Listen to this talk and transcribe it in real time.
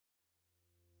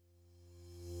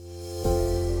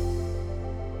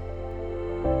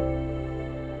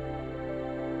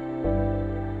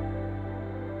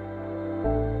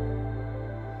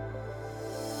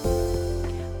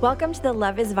Welcome to the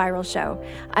Love is Viral show.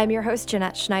 I'm your host,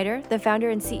 Jeanette Schneider, the founder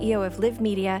and CEO of Live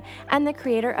Media and the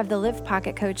creator of the Live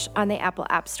Pocket Coach on the Apple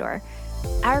App Store.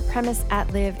 Our premise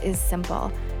at Live is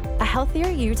simple. A healthier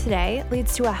you today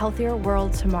leads to a healthier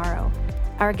world tomorrow.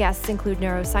 Our guests include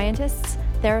neuroscientists,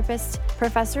 therapists,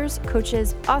 professors,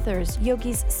 coaches, authors,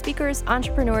 yogis, speakers,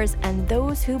 entrepreneurs, and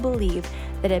those who believe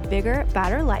that a bigger,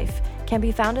 better life can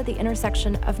be found at the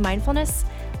intersection of mindfulness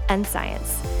and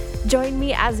science. Join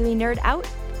me as we nerd out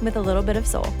with a little bit of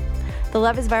soul. The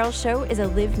Love is Viral show is a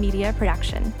Live Media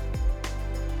production.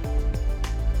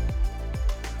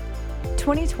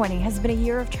 2020 has been a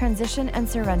year of transition and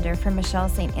surrender for Michelle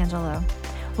St.Angelo.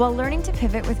 While learning to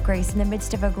pivot with grace in the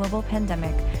midst of a global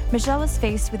pandemic, Michelle was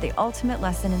faced with the ultimate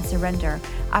lesson in surrender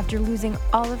after losing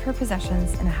all of her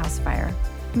possessions in a house fire.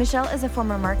 Michelle is a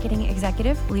former marketing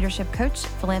executive, leadership coach,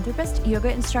 philanthropist,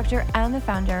 yoga instructor, and the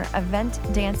founder of Vent,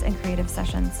 Dance, and Creative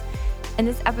Sessions. In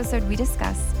this episode, we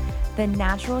discuss the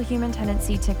natural human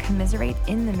tendency to commiserate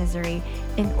in the misery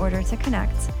in order to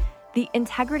connect, the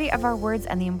integrity of our words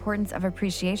and the importance of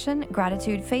appreciation,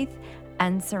 gratitude, faith,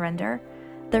 and surrender,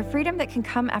 the freedom that can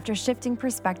come after shifting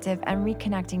perspective and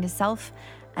reconnecting to self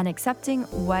and accepting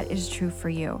what is true for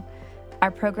you,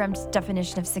 our program's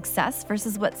definition of success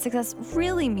versus what success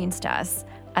really means to us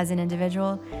as an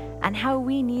individual, and how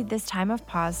we need this time of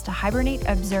pause to hibernate,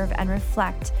 observe, and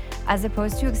reflect as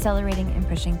opposed to accelerating and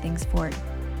pushing things forward.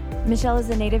 Michelle is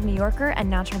a native New Yorker and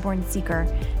natural-born seeker.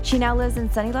 She now lives in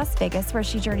sunny Las Vegas, where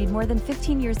she journeyed more than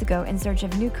 15 years ago in search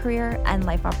of new career and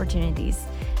life opportunities.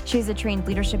 She is a trained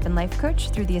leadership and life coach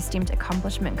through the esteemed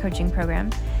Accomplishment Coaching Program,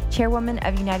 chairwoman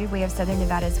of United Way of Southern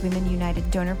Nevada's Women United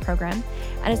Donor Program,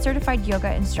 and a certified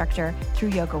yoga instructor through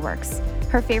YogaWorks.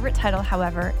 Her favorite title,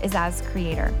 however, is as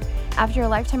creator. After a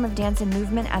lifetime of dance and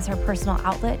movement as her personal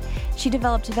outlet, she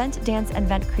developed Vent, Dance, and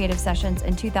Vent Creative Sessions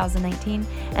in 2019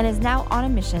 and is now on a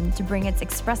mission to bring its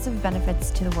expressive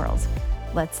benefits to the world.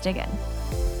 Let's dig in.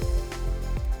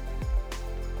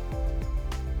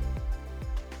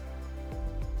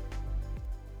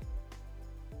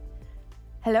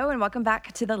 Hello and welcome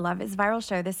back to the Love is Viral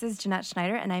show. This is Jeanette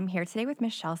Schneider and I'm here today with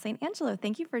Michelle St.Angelo.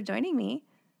 Thank you for joining me.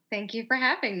 Thank you for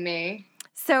having me.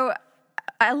 So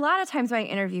a lot of times when I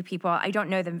interview people, I don't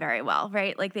know them very well,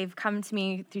 right? Like they've come to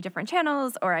me through different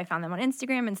channels, or I found them on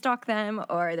Instagram and stalk them,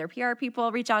 or their PR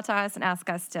people reach out to us and ask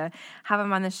us to have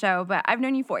them on the show. But I've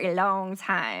known you for a long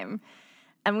time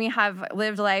and we have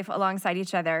lived life alongside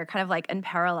each other, kind of like in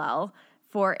parallel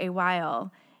for a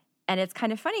while. And it's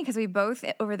kind of funny because we both,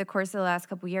 over the course of the last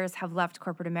couple of years, have left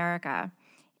corporate America.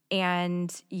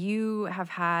 And you have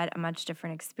had a much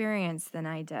different experience than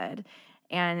I did.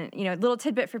 And, you know, a little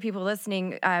tidbit for people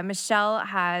listening, Michelle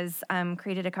has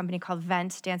created a company called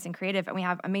Vent, Dance, and Creative. And we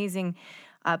have amazing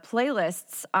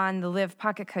playlists on the Live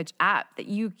Pocket Coach app that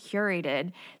you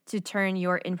curated to turn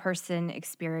your in-person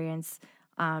experience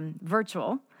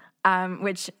virtual,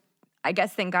 which I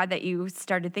guess thank God that you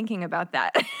started thinking about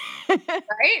that.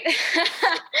 Right?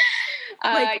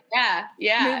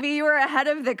 Yeah. Maybe you were ahead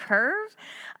of the curve.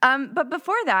 But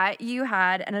before that, you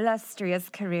had an illustrious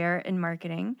career in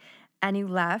marketing and you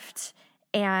left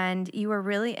and you were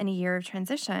really in a year of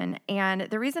transition. And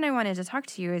the reason I wanted to talk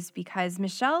to you is because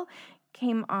Michelle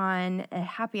came on a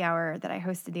happy hour that I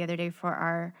hosted the other day for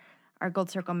our Gold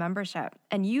Circle membership.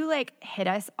 And you like hit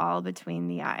us all between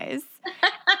the eyes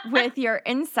with your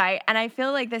insight. And I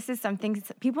feel like this is something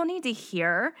people need to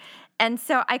hear. And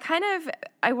so I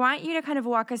want you to kind of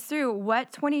walk us through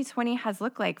what 2020 has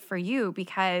looked like for you,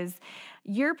 because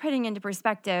you're putting into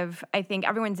perspective, I think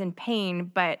everyone's in pain,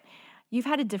 but you've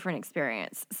had a different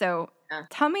experience. So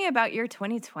Tell me about your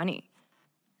 2020.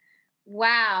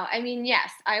 Wow. I mean,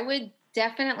 yes, I would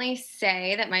definitely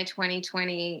say that my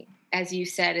 2020, as you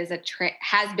said,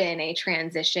 has been a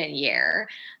transition year.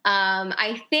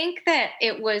 I think that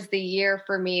it was the year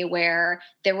for me where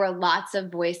there were lots of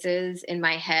voices in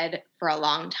my head for a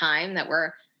long time that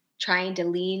were trying to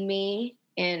lean me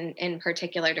in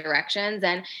particular directions.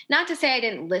 And not to say I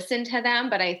didn't listen to them,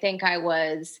 but I think I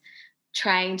was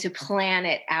trying to plan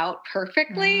it out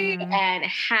perfectly and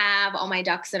have all my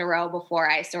ducks in a row before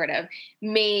I sort of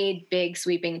made big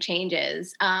sweeping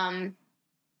changes. And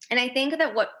I think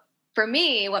that what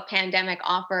pandemic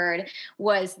offered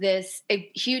was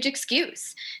a huge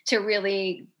excuse to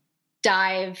really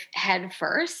dive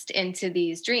headfirst into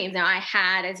these dreams. Now I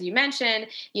had, as you mentioned,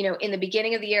 in the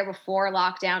beginning of the year before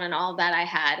lockdown and all of that, I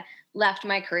had left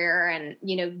my career and,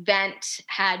 Vent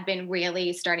had been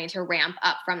really starting to ramp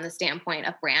up from the standpoint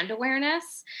of brand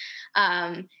awareness.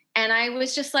 And I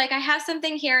was just like, I have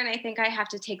something here and I think I have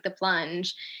to take the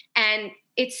plunge. And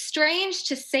it's strange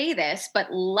to say this,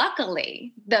 but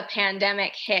luckily the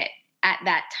pandemic hit at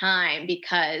that time,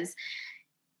 because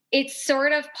it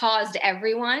sort of paused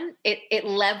everyone. It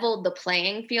leveled the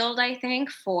playing field, I think,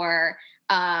 for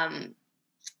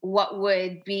what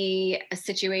would be a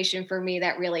situation for me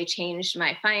that really changed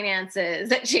my finances,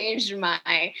 that changed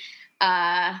my,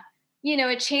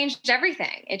 it changed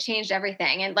everything. It changed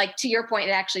everything. And like, to your point,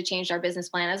 it actually changed our business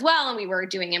plan as well. And we were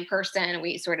doing in person.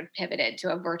 We sort of pivoted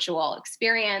to a virtual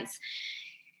experience.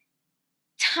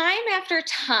 Time after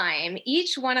time,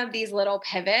 each one of these little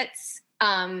pivots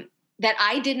that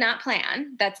I did not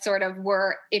plan, that sort of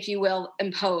were, if you will,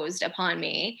 imposed upon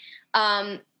me,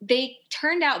 they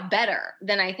turned out better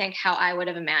than I think how I would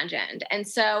have imagined. And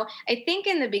so I think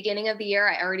in the beginning of the year,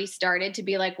 I already started to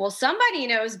be like, well, somebody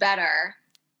knows better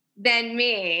than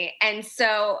me. And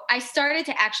so I started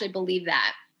to actually believe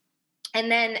that. And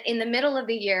then in the middle of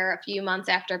the year, a few months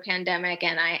after pandemic,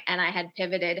 and I had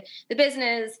pivoted the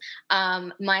business,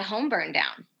 my home burned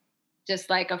down, just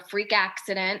like a freak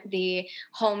accident. The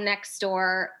home next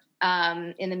door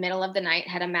in the middle of the night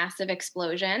had a massive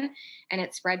explosion, and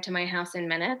it spread to my house in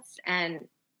minutes. And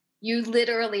you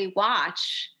literally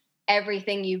watch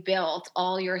everything you built,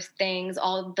 all your things,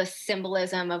 all the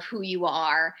symbolism of who you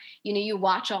are, you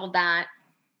watch all that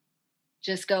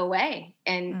just go away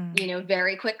and,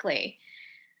 very quickly.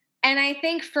 And I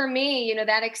think for me,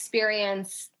 that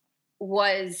experience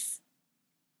was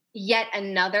yet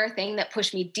another thing that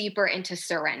pushed me deeper into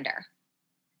surrender.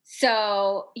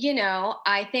 So,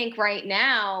 I think right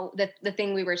now the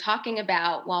thing we were talking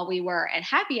about while we were at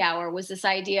happy hour was this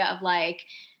idea of like,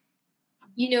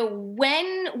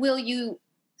 when will you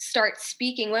start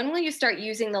speaking? When will you start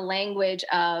using the language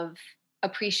of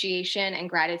appreciation and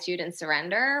gratitude and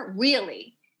surrender?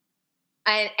 Really?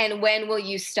 And when will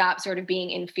you stop sort of being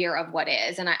in fear of what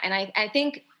is? And I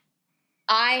think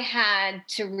I had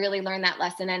to really learn that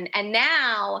lesson. And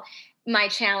now my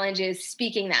challenge is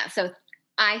speaking that. So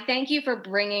I thank you for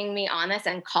bringing me on this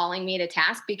and calling me to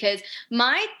task, because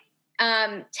my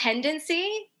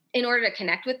tendency in order to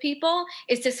connect with people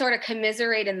is to sort of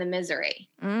commiserate in the misery.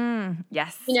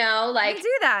 Yes. Like you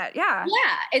do that. Yeah.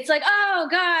 Yeah. It's like, oh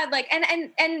God, like,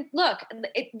 and look,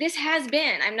 this has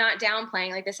been, I'm not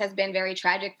downplaying, like this has been very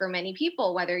tragic for many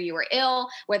people, whether you were ill,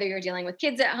 whether you're dealing with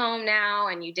kids at home now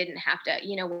and you didn't have to,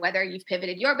 whether you've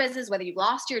pivoted your business, whether you've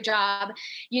lost your job,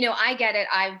 I get it.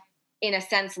 I've in a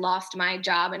sense lost my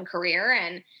job and career,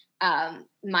 and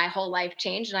my whole life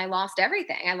changed, and I lost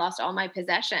everything. I lost all my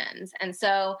possessions. And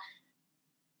so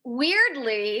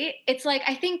weirdly, it's like,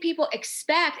 I think people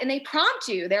expect and they prompt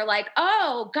you. They're like,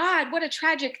 oh God, what a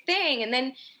tragic thing. And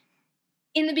then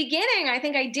in the beginning, I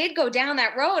think I did go down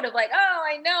that road of like, oh,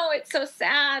 I know it's so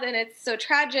sad and it's so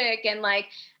tragic. And like,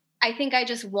 I think I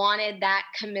just wanted that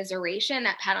commiseration,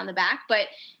 that pat on the back. But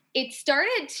it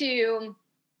started to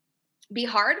be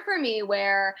hard for me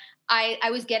where I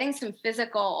was getting some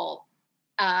physical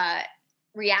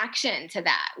reaction to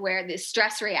that, where the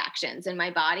stress reactions in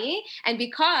my body. And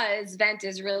because Vent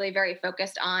is really very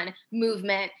focused on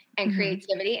movement and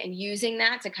creativity and using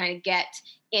that to kind of get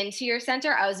into your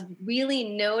center, I was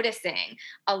really noticing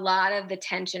a lot of the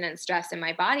tension and stress in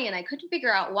my body, and I couldn't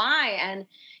figure out why. And,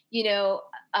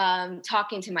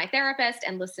 talking to my therapist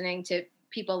and listening to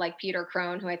people like Peter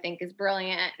Crone, who I think is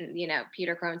brilliant. And,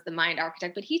 Peter Crone's the mind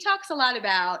architect, but he talks a lot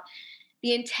about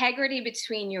the integrity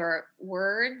between your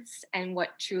words and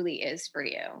what truly is for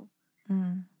you.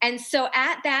 And so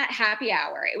at that happy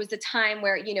hour, it was the time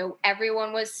where,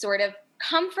 everyone was sort of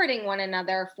comforting one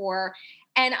another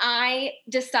and I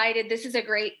decided this is a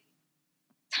great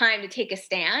time to take a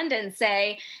stand and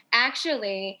say,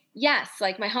 actually, yes,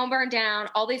 like my home burned down,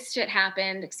 all this shit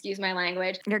happened, excuse my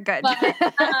language. You're good.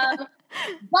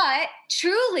 But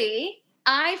truly,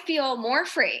 I feel more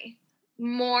free,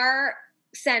 more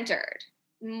centered,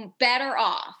 better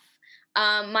off.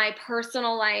 My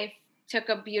personal life took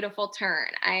a beautiful turn.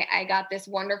 I got this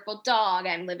wonderful dog.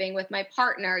 I'm living with my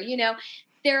partner.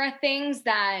 There are things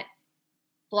that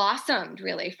blossomed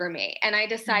really for me. And I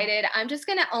decided I'm just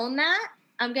going to own that.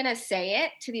 I'm going to say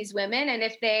it to these women. And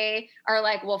if they are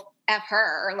like, well, F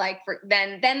her, like,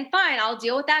 then fine, I'll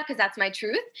deal with that because that's my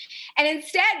truth. And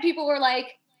instead, people were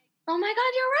like, oh my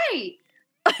God, you're right.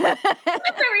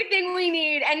 That's everything we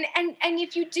need. And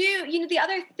if you do, the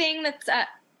other thing that's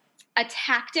a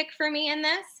tactic for me in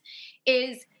this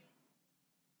is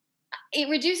it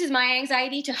reduces my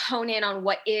anxiety to hone in on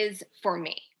what is for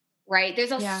me. Right. There's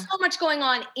so much going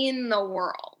on in the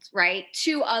world, right,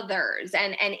 to others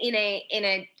and in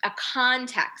a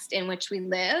context in which we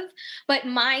live. But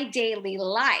my daily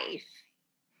life,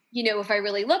 if I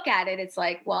really look at it, it's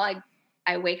like, well,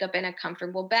 I wake up in a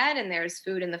comfortable bed and there's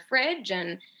food in the fridge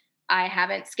and I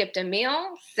haven't skipped a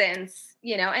meal since,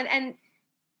 and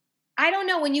I don't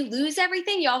know, when you lose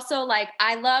everything, you also like,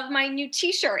 I love my new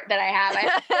t-shirt that I have. I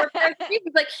have 4 pairs of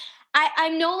shoes. Like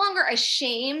I'm no longer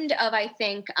ashamed of, I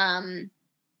think,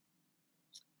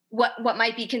 what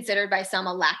might be considered by some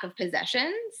a lack of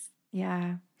possessions.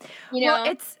 Yeah.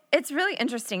 Well, it's really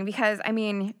interesting because, I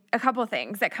mean, a couple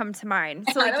things that come to mind.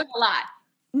 So That was a lot.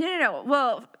 No.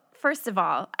 Well, first of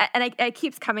all, and it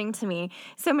keeps coming to me.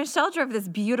 So Michelle drove this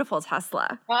beautiful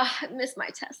Tesla. Oh, I miss my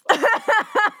Tesla.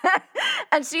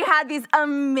 And she had these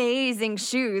amazing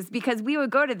shoes because we would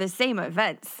go to the same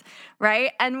events,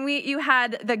 right? And you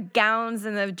had the gowns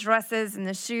and the dresses and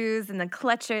the shoes and the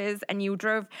clutches, and you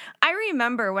drove. I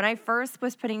remember when I first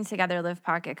was putting together Live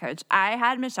Pocket Coach, I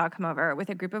had Michelle come over with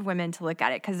a group of women to look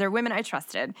at it because they're women I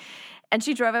trusted. And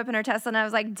she drove up in her Tesla, and I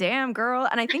was like, damn, girl.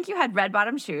 And I think you had red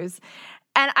bottom shoes.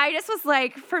 And I just was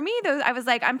like, for me, I was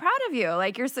like, I'm proud of you.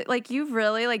 Like, you've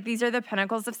really, like, these are the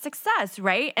pinnacles of success,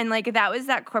 right? And like, that was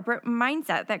that corporate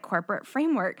mindset, that corporate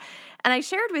framework. And I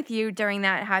shared with you during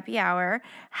that happy hour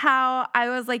how I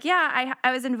was like, yeah,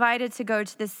 I was invited to go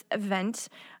to this event.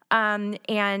 And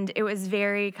it was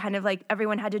very kind of like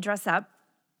everyone had to dress up.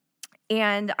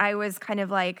 And I was kind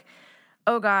of like,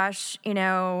 oh gosh,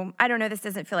 I don't know, this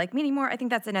doesn't feel like me anymore. I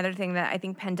think that's another thing that I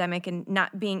think pandemic and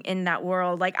not being in that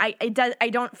world, like I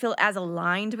don't feel as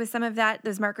aligned with some of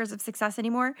those markers of success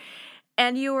anymore.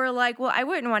 And you were like, well, I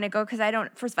wouldn't want to go because I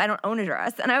don't own a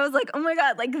dress. And I was like, oh my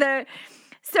God,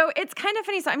 so it's kind of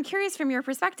funny. So I'm curious from your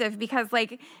perspective, because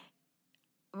like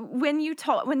when you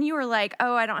were like,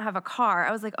 oh, I don't have a car,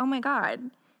 I was like, oh my God,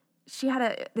 she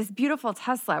had this beautiful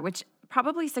Tesla, which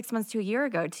probably 6 months to a year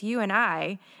ago to you and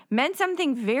I meant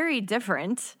something very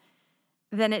different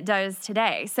than it does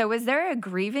today. So was there a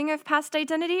grieving of past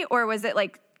identity, or was it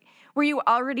like, were you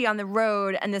already on the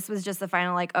road and this was just the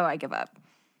final like, oh, I give up?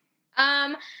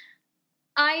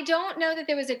 I don't know that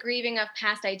there was a grieving of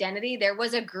past identity. There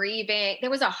was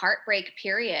a heartbreak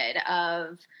period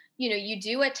of, you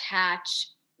do attach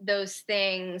those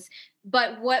things,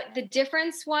 but what the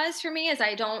difference was for me is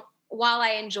while I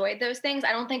enjoyed those things,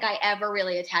 I don't think I ever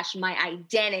really attached my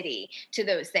identity to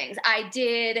those things. I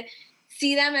did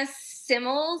see them as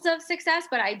symbols of success,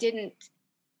 but I didn't,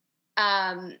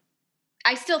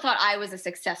 I still thought I was a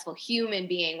successful human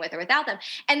being with or without them.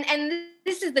 And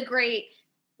this is the great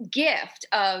gift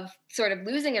of sort of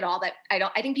losing it all, that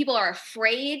I think people are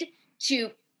afraid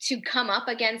to come up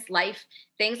against life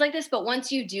things like this. But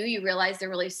once you do, you realize they're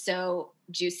really so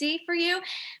juicy for you.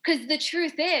 Because the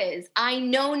truth is, I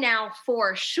know now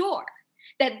for sure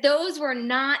that those were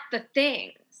not the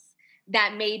things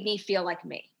that made me feel like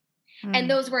me. And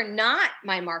those were not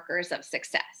my markers of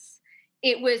success.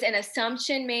 It was an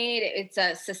assumption made. It's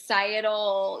a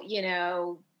societal,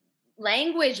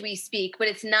 language we speak, but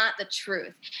it's not the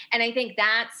truth. And I think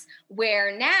that's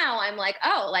where now I'm like,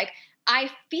 oh, like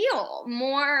I feel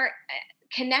more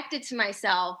connected to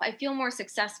myself. I feel more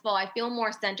successful. I feel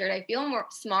more centered. I feel more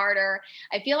smarter.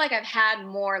 I feel like I've had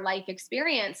more life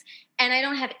experience, and I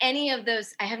don't have any of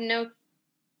those. I have no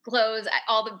clothes.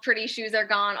 All the pretty shoes are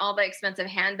gone. All the expensive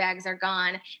handbags are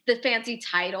gone. The fancy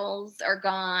titles are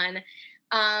gone.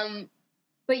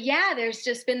 But yeah, there's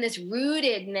just been this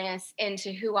rootedness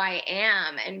into who I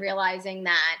am, and realizing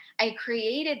that I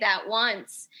created that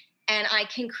once, and I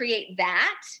can create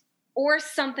that or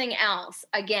something else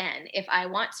again if I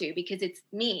want to, because it's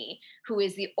me who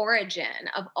is the origin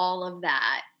of all of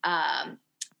that,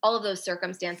 all of those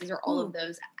circumstances or all of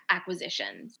those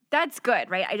acquisitions. That's good,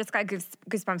 right? I just got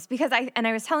goosebumps because I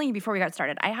was telling you before we got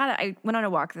started, I went on a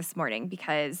walk this morning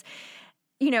because,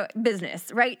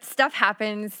 business, right? Stuff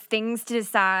happens, things to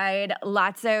decide,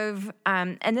 lots of,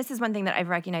 and this is one thing that I've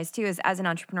recognized too, is as an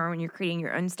entrepreneur, when you're creating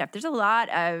your own stuff, there's a lot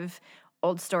of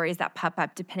old stories that pop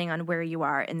up depending on where you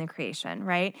are in the creation,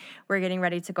 right? We're getting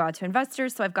ready to go out to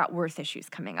investors, so I've got worth issues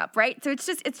coming up, right? So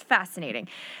it's fascinating.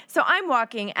 So I'm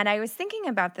walking, and I was thinking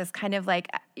about this kind of like,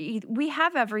 we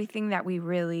have everything that we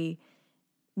really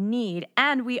need,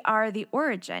 and we are the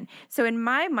origin. So in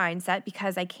my mindset,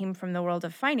 because I came from the world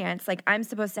of finance, like I'm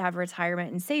supposed to have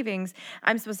retirement and savings,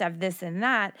 I'm supposed to have this and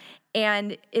that.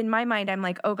 And in my mind, I'm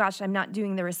like, oh gosh, I'm not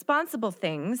doing the responsible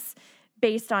things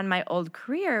based on my old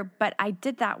career, but I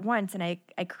did that once and I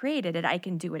created it, I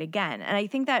can do it again. And I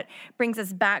think that brings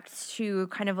us back to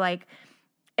kind of like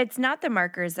it's not the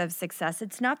markers of success.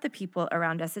 It's not the people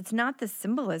around us. It's not the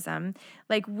symbolism.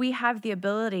 Like, we have the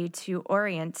ability to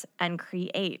orient and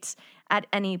create at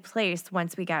any place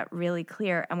once we get really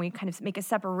clear and we kind of make a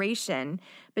separation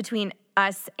between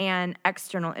us and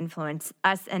external influence,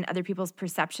 us and other people's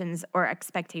perceptions or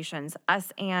expectations,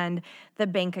 us and the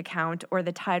bank account or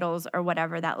the titles or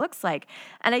whatever that looks like.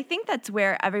 And I think that's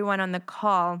where everyone on the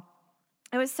call,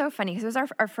 it was so funny because it was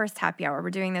our first happy hour. We're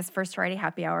doing this first Friday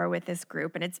happy hour with this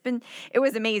group, and it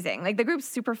was amazing. Like, the group's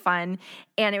super fun,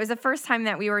 and it was the first time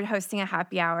that we were hosting a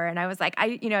happy hour, and I was like,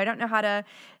 I don't know how to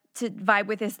vibe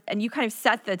with this, and you kind of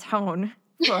set the tone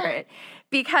for it.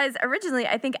 Because originally,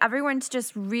 I think everyone's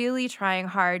just really trying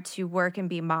hard to work and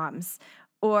be moms.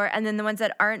 And then the ones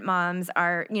that aren't moms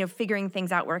are, figuring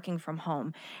things out working from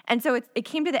home. And so it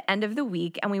came to the end of the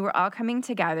week and we were all coming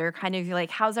together, kind of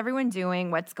like, how's everyone doing?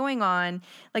 What's going on?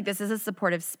 Like, this is a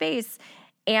supportive space.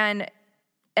 And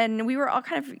we were all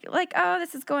kind of like, oh,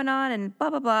 this is going on and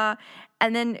blah, blah, blah.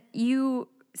 And then you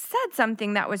said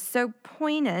something that was so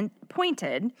pointed.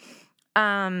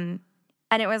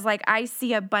 And it was like, I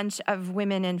see a bunch of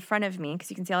women in front of me, because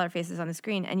you can see all our faces on the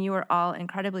screen, and you are all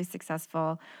incredibly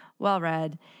successful,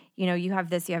 well-read. You have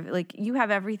this, you have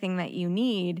everything that you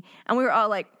need. And we were all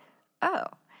like, oh,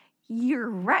 you're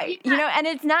right. And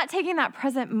it's not taking that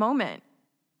present moment,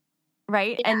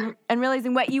 right? Yeah. And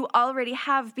realizing what you already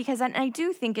have, because I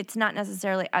do think it's not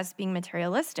necessarily us being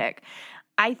materialistic.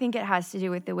 I think it has to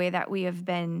do with the way that we have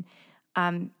been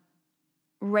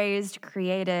raised,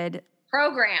 created,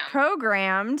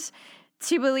 programmed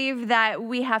to believe that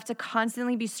we have to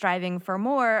constantly be striving for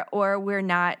more, or we're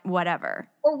not whatever.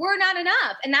 Or we're not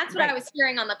enough. And that's what I was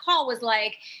hearing on the call was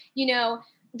like,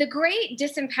 the great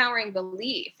disempowering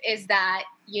belief is that,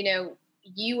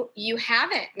 you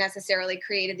haven't necessarily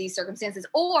created these circumstances,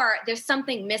 or there's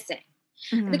something missing.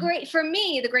 Mm-hmm. The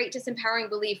great disempowering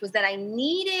belief was that I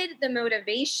needed the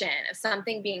motivation of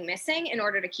something being missing in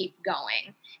order to keep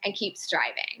going and keep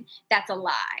striving. That's a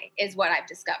lie, is what I've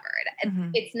discovered.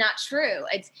 Mm-hmm. It's not true.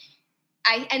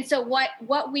 And so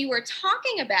what we were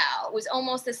talking about was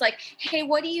almost this like, hey,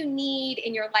 what do you need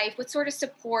in your life? What sort of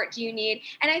support do you need?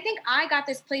 And I think I got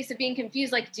this place of being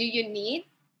confused. Like, do you need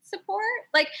support?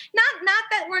 Like, not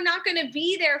that we're not going to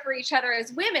be there for each other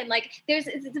as women. Like,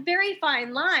 it's a very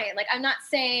fine line. Like, I'm not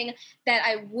saying that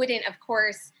I wouldn't, of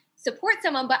course, support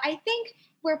someone, but I think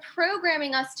we're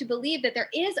programming us to believe that there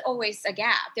is always a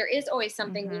gap. There is always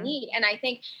something we need. And I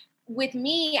think with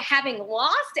me having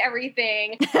lost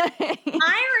everything,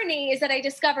 irony is that I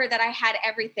discovered that I had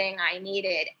everything I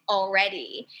needed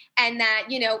already. And that,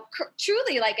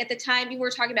 truly, like, at the time we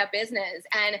were talking about business,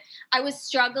 and I was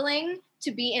struggling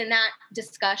to be in that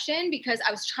discussion because I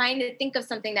was trying to think of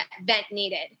something that Vent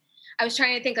needed. I was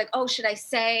trying to think like, oh, should I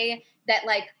say that,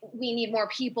 like, we need more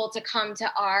people to come to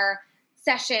our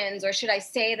sessions, or should I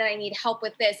say that I need help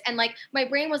with this? And like, my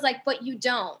brain was like, but you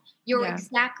don't. You're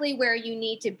exactly where you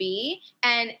need to be.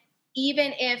 And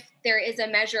even if there is a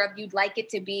measure of you'd like it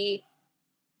to be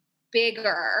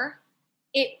bigger,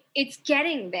 it's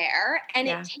getting there, and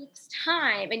it takes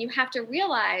time. And you have to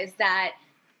realize that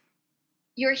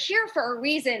you're here for a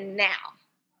reason now.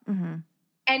 Mm-hmm.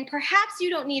 And perhaps you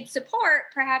don't need support.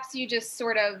 Perhaps you just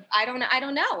sort of, I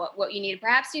don't know what you need.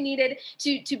 Perhaps you needed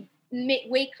to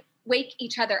wake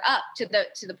each other up to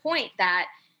the point that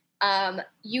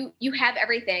you have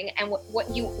everything, and what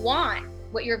you want,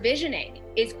 what you're visioning,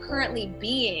 is currently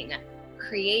being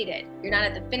created. You're not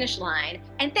at the finish line.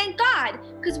 And thank God,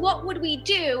 because what would we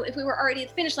do if we were already at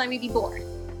the finish line? We'd be bored.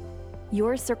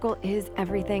 Your circle is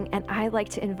everything, and I'd like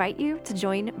to invite you to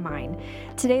join mine.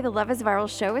 Today, the Love is Viral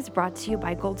show is brought to you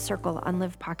by Gold Circle on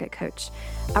Live Pocket Coach.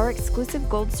 Our exclusive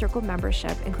Gold Circle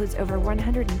membership includes over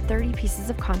 130 pieces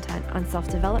of content on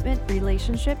self-development,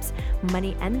 relationships,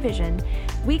 money, and vision,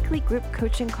 weekly group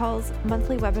coaching calls,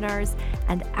 monthly webinars,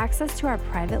 and access to our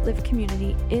private Live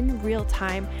community in real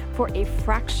time for a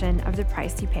fraction of the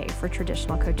price you pay for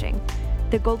traditional coaching.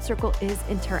 The Gold Circle is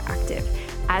interactive.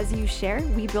 As you share,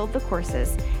 we build the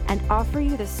courses and offer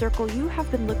you the circle you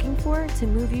have been looking for to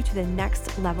move you to the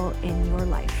next level in your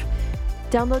life.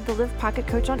 Download the Live Pocket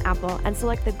Coach on Apple and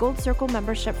select the Gold Circle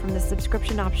membership from the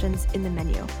subscription options in the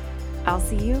menu. I'll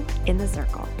see you in the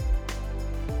circle.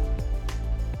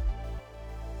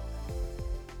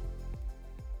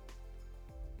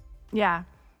 Yeah,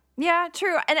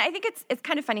 true. And I think it's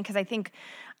kind of funny because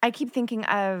I keep thinking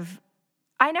of,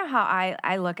 I know how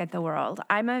I look at the world.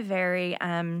 I'm very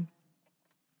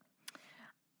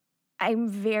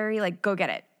like, go get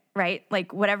it, right?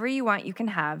 Like, whatever you want, you can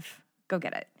have, go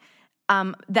get it.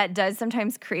 that does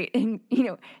sometimes create,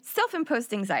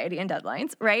 self-imposed anxiety and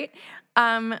deadlines, right?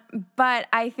 But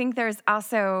I think there's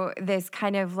also this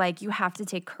kind of like, you have to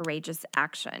take courageous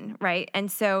action, right?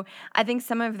 And so I think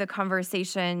some of the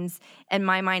conversations in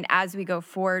my mind as we go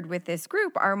forward with this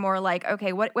group are more like,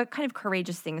 okay, what kind of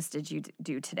courageous things did you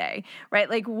do today, right?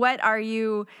 Like, what are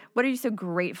you so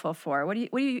grateful for? What do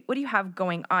you have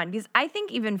going on? Because I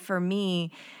think even for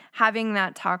me, having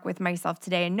that talk with myself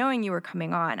today and knowing you were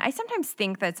coming on, I sometimes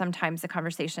think that sometimes the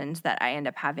conversations that I end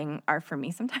up having are for me.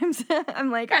 Sometimes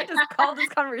I'm like, I just called this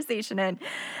conversation in.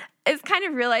 It's kind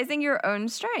of realizing your own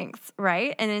strengths,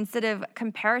 right? And instead of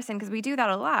comparison, because we do that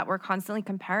a lot, we're constantly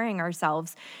comparing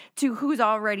ourselves to who's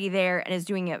already there and is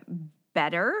doing it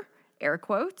better, air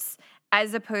quotes,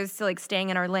 as opposed to like staying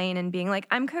in our lane and being like,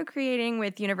 I'm co-creating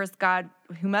with universe, God,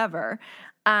 whomever.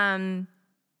 And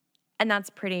that's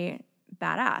pretty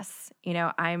badass.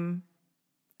 I'm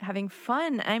having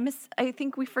fun. I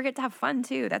think we forget to have fun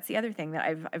too. That's the other thing that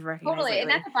I've recognized Totally. lately.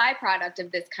 And that's a byproduct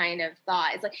of this kind of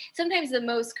thought. It's like sometimes the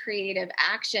most creative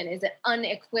action is an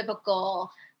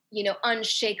unequivocal,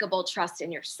 unshakable trust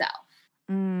in yourself.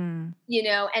 And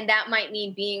that might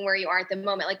mean being where you are at the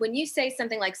moment. Like when you say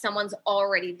something like someone's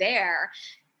already there,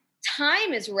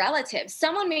 time is relative.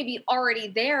 Someone may be already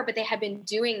there, but they have been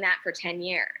doing that for 10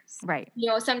 years. Right.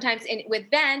 Sometimes with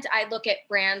Vent, I look at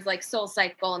brands like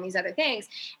SoulCycle and these other things.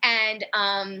 And,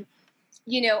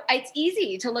 it's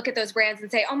easy to look at those brands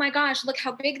and say, oh my gosh, look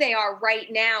how big they are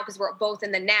right now because we're both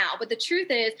in the now. But the truth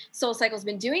is SoulCycle's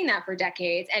been doing that for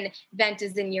decades and Vent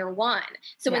is in year one.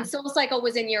 So when SoulCycle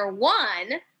was in year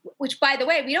one, which by the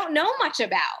way, we don't know much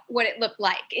about what it looked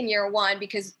like in year one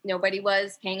because nobody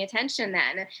was paying attention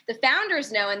then. The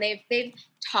founders know, and they've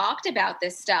talked about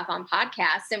this stuff on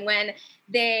podcasts. And when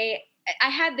I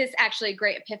had this actually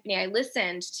great epiphany. I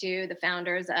listened to the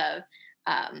founders of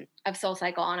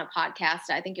SoulCycle on a podcast.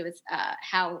 I think it was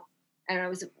it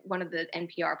was one of the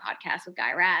NPR podcasts with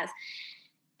Guy Raz.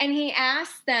 And he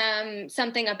asked them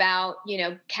something about,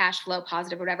 cash flow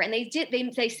positive or whatever. And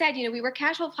they said, we were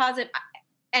cash flow positive.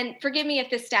 And forgive me if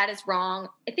this stat is wrong.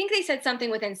 I think they said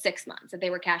something within 6 months that they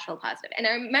were cash flow positive. And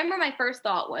I remember my first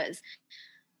thought was,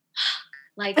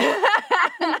 like,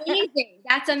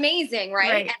 that's amazing,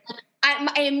 right? And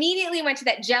I immediately went to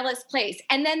that jealous place.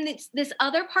 And then this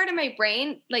other part of my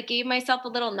brain, like, gave myself a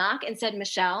little knock and said,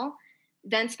 Michelle,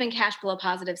 Vent's been cash flow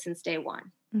positive since day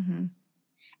one. Mm-hmm.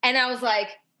 And I was like,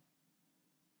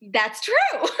 that's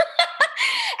true.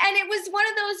 And it was one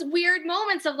of those weird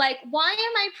moments of like, why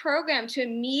am I programmed to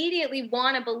immediately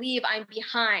want to believe I'm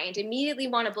behind, immediately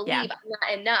want to believe I'm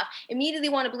not enough, immediately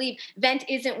want to believe Vent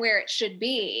isn't where it should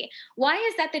be? Why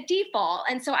is that the default?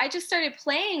 And so I just started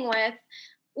playing with,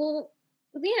 well,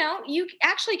 you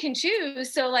actually can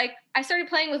choose. So like I started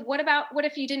playing with what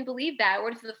if you didn't believe that?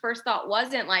 What if the first thought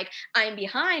wasn't like I'm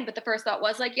behind, but the first thought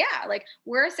was like, yeah, like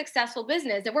we're a successful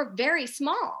business and we're very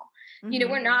small.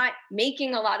 Mm-hmm. We're not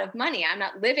making a lot of money. I'm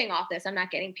not living off this. I'm not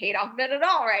getting paid off of it at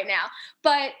all right now.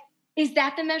 But is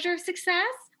that the measure of success?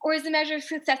 Or is the measure of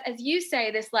success, as you say,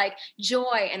 this like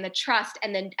joy and the trust?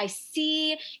 And then I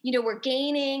see, we're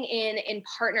gaining in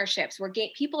partnerships.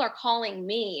 People are calling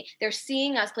me. They're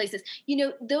seeing us places.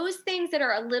 Those things that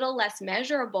are a little less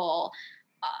measurable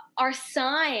are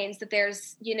signs that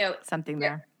there's, something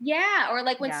there. Yeah. Or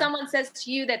like when someone says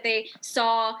to you that they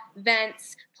saw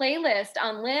Vent's playlist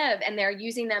on Live and they're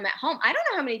using them at home. I don't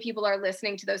know how many people are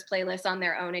listening to those playlists on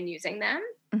their own and using them,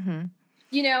 and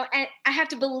I have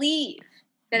to believe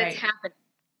that it's happening.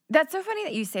 That's so funny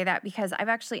that you say that because I've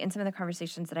actually, in some of the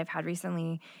conversations that I've had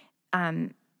recently,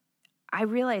 I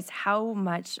realized how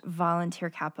much volunteer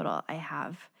capital I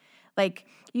have. Like,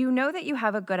 that you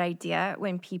have a good idea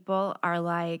when people are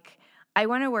like, I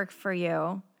want to work for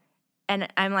you.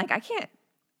 And I'm like, I can't.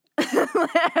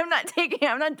 I'm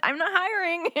not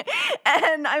hiring.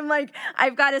 And I'm like,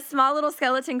 I've got a small little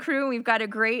skeleton crew. We've got a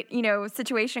great,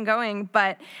 situation going,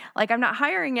 but like, I'm not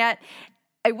hiring yet.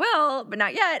 I will, but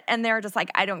not yet. And they're just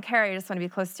like, I don't care. I just want to be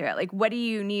close to it. Like, what do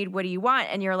you need? What do you want?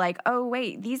 And you're like, oh,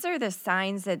 wait, these are the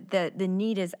signs that the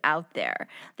need is out there,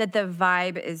 that the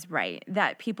vibe is right,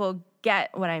 that people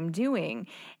get what I'm doing.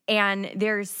 And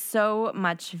there's so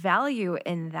much value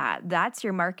in that. That's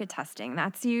your market testing.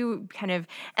 That's you kind of,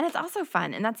 and it's also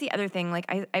fun. And that's the other thing, like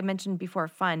I mentioned before,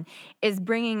 fun is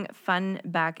bringing fun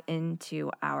back into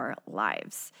our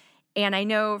lives. And I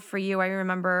know for you, I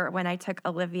remember when I took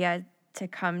Olivia to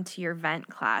come to your Vent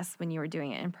class when you were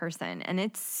doing it in person. And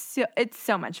it's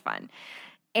so much fun.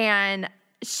 And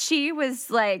she was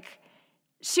like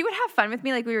she would have fun with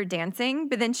me like we were dancing,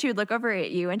 but then she would look over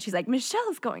at you and she's like,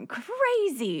 Michelle's going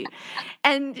crazy.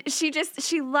 And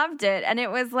she loved it. And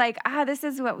it was like, this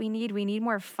is what we need. We need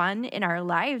more fun in our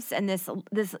lives. And this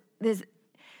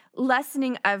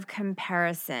lessening of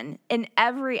comparison in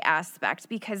every aspect,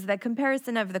 because the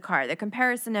comparison of the car, the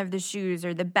comparison of the shoes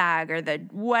or the bag or the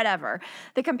whatever,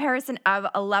 the comparison of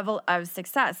a level of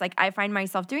success. Like I find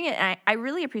myself doing it. And I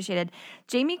really appreciated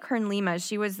Jamie Kern Lima.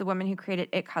 She was the woman who created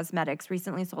It Cosmetics,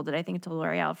 recently sold it, I think, to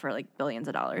L'Oreal for like billions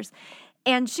of dollars.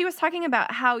 And she was talking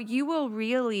about how you will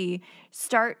really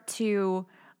start to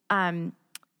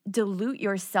dilute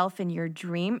yourself in your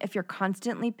dream if you're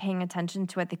constantly paying attention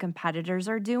to what the competitors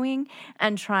are doing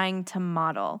and trying to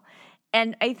model.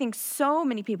 And I think so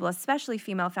many people, especially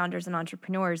female founders and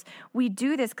entrepreneurs, we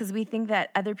do this because we think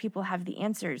that other people have the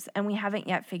answers and we haven't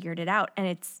yet figured it out. And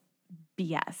it's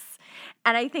BS.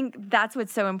 And I think that's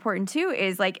what's so important too,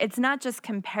 is like, it's not just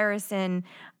comparison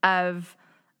of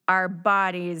our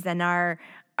bodies and our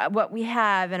what we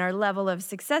have and our level of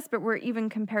success, but we're even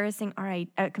comparing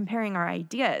our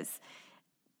ideas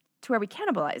to where we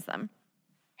cannibalize them.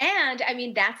 And I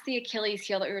mean, that's the Achilles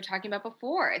heel that we were talking about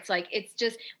before. It's like, it's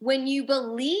just when you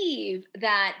believe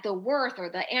that the worth or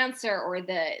the answer or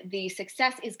the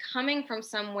success is coming from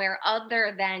somewhere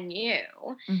other than you,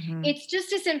 it's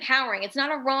just disempowering. It's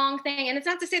not a wrong thing. And it's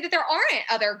not to say that there aren't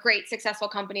other great successful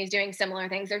companies doing similar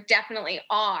things. There definitely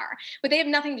are, but they have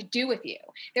nothing to do with you.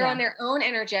 They're on their own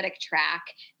energetic track.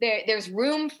 There's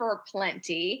room for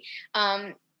plenty.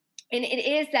 And it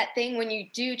is that thing when you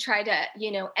do try to,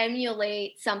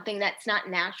 emulate something that's not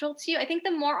natural to you. I think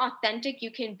the more authentic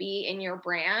you can be in your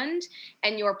brand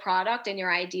and your product and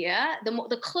your idea,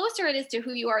 the closer it is to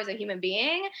who you are as a human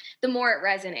being, the more it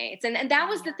resonates. And that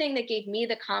was the thing that gave me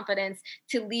the confidence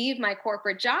to leave my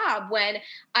corporate job when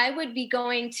I would be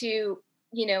going to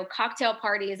cocktail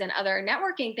parties and other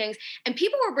networking things. And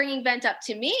people were bringing Vent up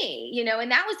to me,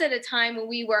 and that was at a time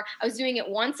when I was doing it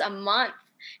once a month,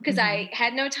 because I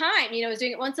had no time. I was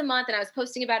doing it once a month and I was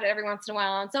posting about it every once in a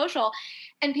while on social.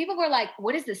 And people were like,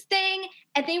 what is this thing?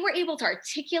 And they were able to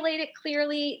articulate it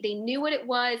clearly. They knew what it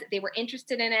was. They were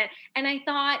interested in it. And I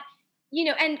thought,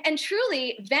 and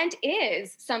truly Vent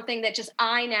is something that just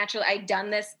I'd done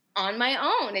this on my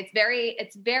own.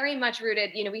 It's very much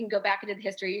rooted. We can go back into the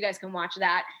history. You guys can watch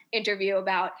that interview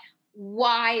about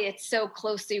why it's so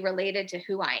closely related to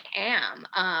who I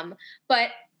am. But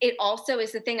it also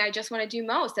is the thing I just want to do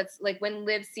most. That's like when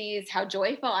Liv sees how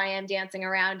joyful I am dancing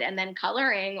around and then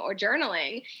coloring or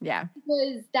journaling. Yeah.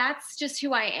 Because that's just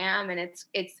who I am. And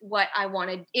it's what I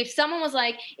wanted. If someone was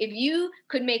like, if you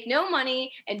could make no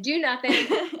money and do nothing, that's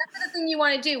the thing you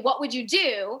want to do, what would you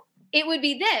do? It would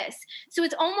be this. So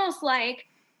it's almost like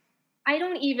I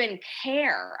don't even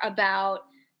care about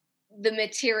the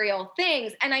material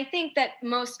things. And I think that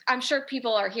I'm sure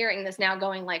people are hearing this now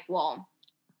going like, well,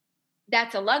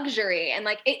 that's a luxury. And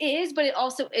like it is, but it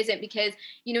also isn't, because,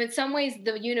 in some ways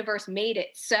the universe made it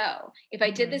so. If I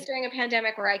did this during a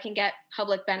pandemic where I can get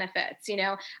public benefits,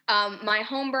 my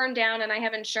home burned down and I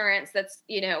have insurance that's,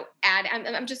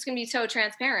 I'm just going to be so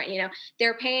transparent,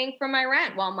 they're paying for my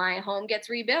rent while my home gets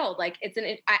rebuilt. Like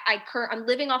I'm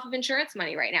living off of insurance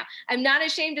money right now. I'm not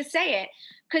ashamed to say it,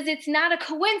 because it's not a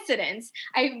coincidence.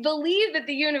 I believe that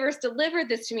the universe delivered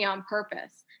this to me on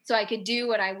purpose so I could do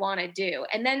what I want to do.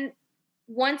 And then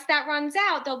once that runs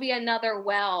out, there'll be another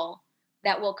well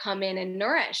that will come in and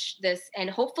nourish this. And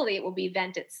hopefully it will be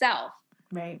Vent itself.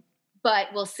 Right. But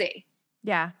we'll see.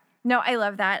 Yeah. No, I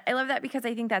love that. I love that because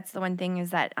I think that's the one thing is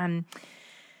that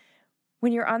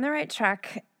when you're on the right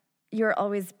track, you're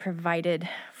always provided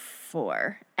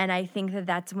for. And I think that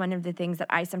that's one of the things that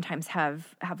I sometimes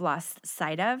have lost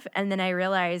sight of. And then I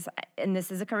realize, and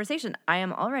this is a conversation, I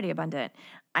am already abundant.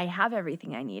 I have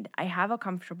everything I need. I have a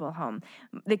comfortable home.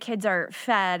 The kids are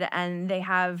fed and we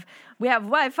have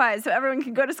Wi-Fi so everyone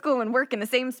can go to school and work in the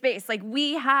same space. Like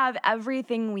we have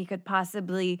everything we could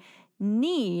possibly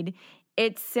need.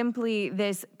 It's simply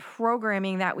this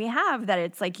programming that we have that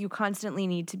it's like you constantly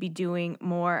need to be doing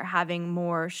more, having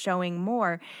more, showing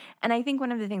more. And I think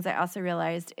one of the things I also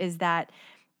realized is that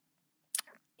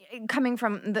coming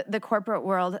from the corporate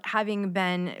world, having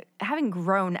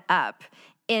grown up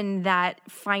in that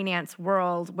finance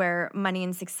world where money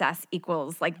and success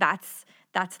equals, like that's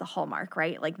the hallmark,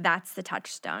 right? Like that's the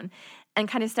touchstone. And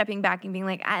kind of stepping back and being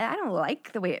like, I don't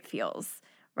like the way it feels,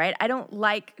 right? I don't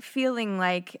like feeling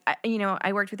like,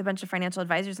 I worked with a bunch of financial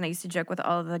advisors and I used to joke with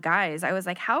all of the guys. I was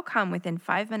like, how come within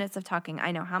 5 minutes of talking,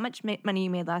 I know how much money you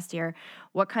made last year,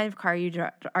 what kind of car you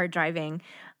are driving,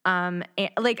 And,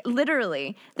 like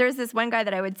literally, there's this one guy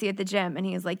that I would see at the gym, and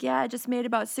he's like, "Yeah, I just made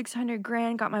about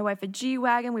 $600,000. Got my wife a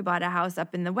G-Wagon. We bought a house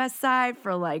up in the West Side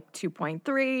for like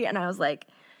 2.3." And I was like,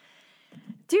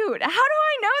 "Dude, how do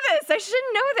I know this? I should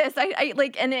know this." I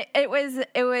like, and it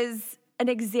was an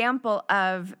example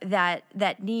of that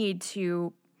need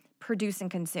to produce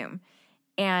and consume.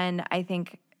 And I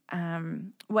think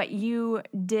what you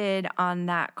did on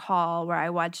that call where I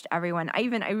watched everyone, I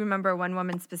remember one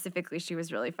woman specifically, she was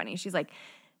really funny. She's like,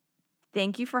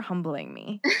 "Thank you for humbling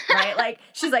me," right? Like,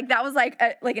 she's like, that was like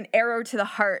an arrow to the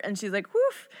heart. And she's like,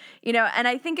 "Woof," and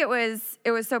I think it was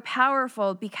so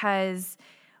powerful because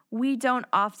we don't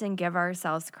often give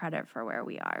ourselves credit for where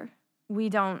we are. We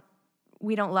don't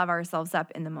love ourselves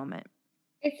up in the moment.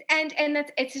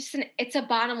 It's a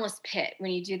bottomless pit when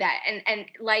you do that. And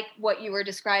like what you were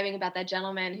describing about that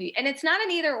gentleman and it's not an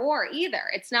either or either.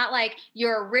 It's not like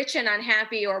you're rich and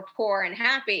unhappy or poor and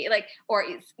happy, or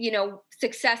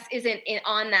success isn't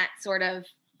on that sort of,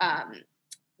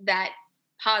 that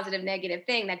positive, negative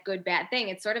thing, that good, bad thing.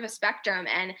 It's sort of a spectrum.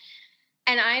 And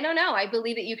I don't know, I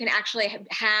believe that you can actually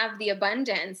have the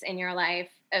abundance in your life,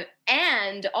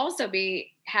 and also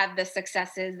have the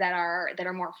successes that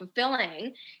are more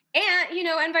fulfilling, and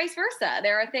and vice versa.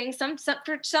 There are things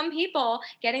for some people,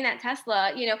 getting that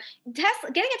Tesla,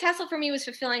 getting a Tesla for me was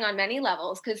fulfilling on many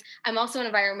levels because I'm also an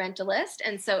environmentalist,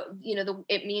 and so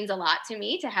it means a lot to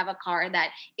me to have a car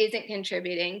that isn't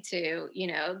contributing to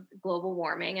global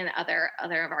warming and other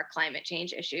of our climate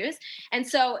change issues. And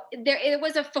so it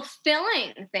was a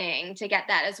fulfilling thing to get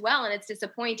that as well, and it's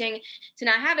disappointing to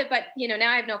not have it. But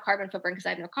now I have no carbon footprint because I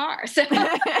have no car, so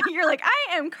you're like,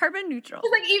 I am carbon neutral.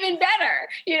 It's like even better,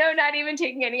 not even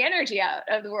taking any energy out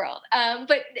of the world.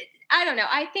 But I don't know.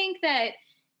 I think that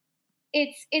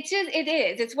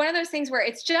it's one of those things where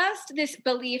it's just this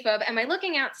belief of, am I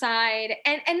looking outside?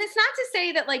 And it's not to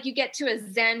say that like you get to a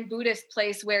Zen Buddhist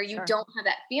place where you don't have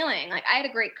that feeling. Like I had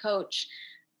a great coach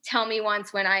tell me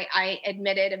once when I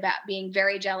admitted about being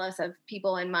very jealous of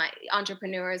people in my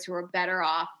entrepreneurs who were better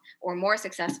off or more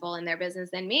successful in their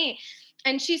business than me.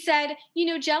 And she said,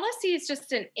 jealousy is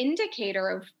just an indicator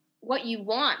of what you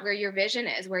want, where your vision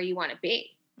is, where you want to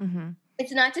be. Mm-hmm.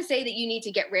 It's not to say that you need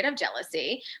to get rid of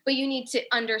jealousy, but you need to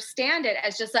understand it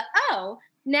as just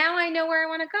now I know where I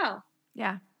want to go.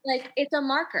 Yeah. Like it's a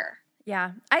marker.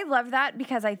 Yeah. I love that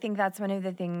because I think that's one of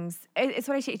the ththings, it's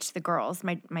what I teach the girls,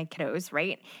 my kiddos,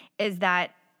 right? Is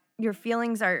that your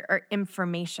feelings are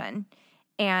information.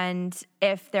 And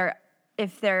if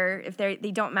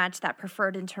they don't match that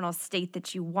preferred internal state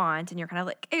that you want, and you're kind of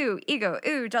like, ooh, ego,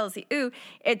 ooh, jealousy, ooh,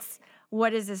 it's,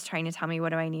 what is this trying to tell me? What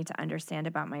do I need to understand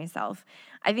about myself?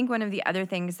 I think one of the other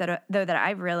things that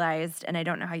I've realized, and I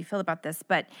don't know how you feel about this,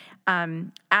 but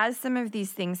as some of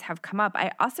these things have come up,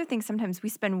 I also think sometimes we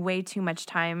spend way too much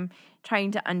time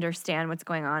trying to understand what's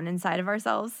going on inside of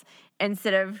ourselves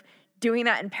instead of doing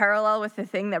that in parallel with the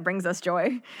thing that brings us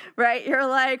joy, right? You're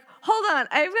like, hold on,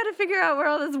 I've got to figure out where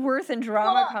all this worth and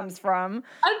drama comes from.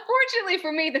 Unfortunately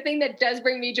for me, the thing that does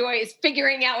bring me joy is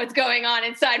figuring out what's going on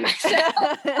inside myself.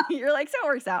 You're like, so it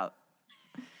works out.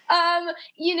 I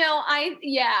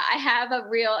have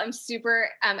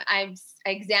I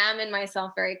examine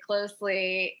myself very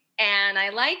closely. And I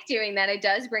like doing that. It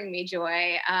does bring me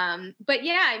joy. But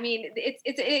yeah, I mean,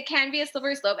 it can be a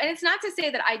slippery slope. And it's not to say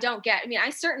that I don't get,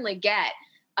 I certainly get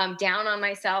down on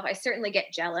myself. I certainly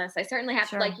get jealous. I certainly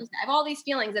have to, like you said, I have all these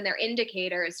feelings and they're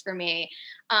indicators for me.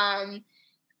 I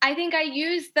think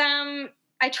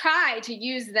I try to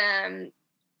use them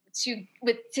to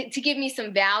give me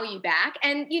some value back.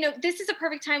 And, this is a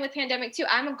perfect time with pandemic too.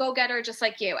 I'm a go-getter just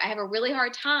like you. I have a really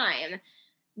hard time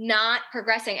not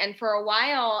progressing. And for a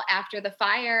while after the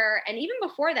fire, and even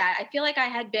before that, I feel like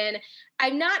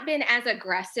I've not been as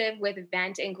aggressive with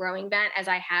Vent and growing Vent as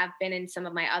I have been in some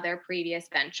of my other previous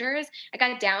ventures. I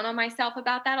got down on myself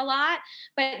about that a lot.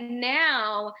 But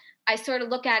now I sort of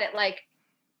look at it like,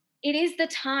 it is the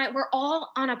time, we're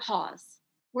all on a pause.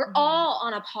 We're all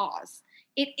on a pause.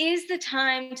 It is the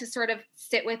time to sort of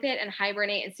sit with it and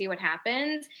hibernate and see what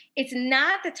happens. It's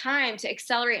not the time to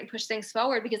accelerate and push things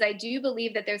forward, because I do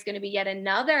believe that there's going to be yet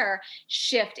another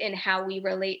shift in how we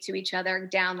relate to each other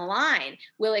down the line.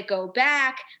 Will it go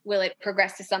back? Will it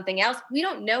progress to something else? We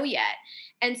don't know yet.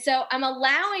 And so I'm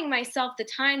allowing myself the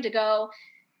time to go,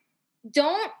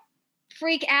 don't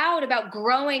freak out about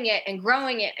growing it and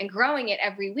growing it and growing it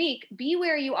every week. Be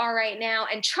where you are right now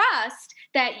and trust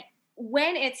that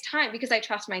when it's time, because I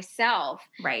trust myself,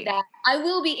 right, that I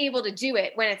will be able to do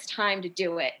it when it's time to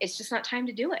do it. It's just not time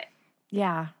to do it.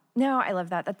 Yeah. No, I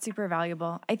love that. That's super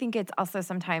valuable. I think it's also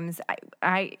sometimes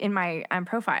I in my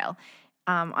profile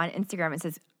on Instagram, it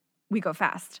says, we go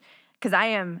fast. Because I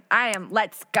am,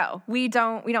 let's go. We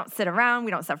don't sit around. We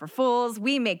don't suffer fools.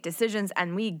 We make decisions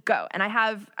and we go. And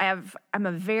I'm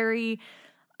a very,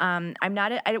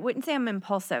 I wouldn't say I'm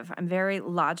impulsive. I'm very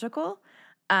logical.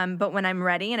 But when I'm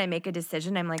ready and I make a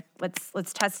decision, I'm like,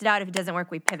 let's test it out. If it doesn't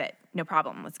work, we pivot. No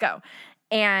problem. Let's go.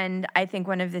 And I think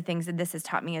one of the things that this has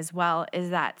taught me as well is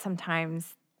that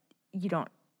sometimes you don't,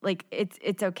 like,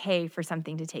 it's okay for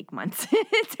something to take months.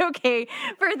 It's okay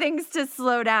for things to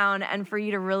slow down and for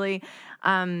you to really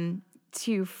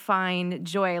to find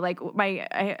joy. Like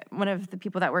one of the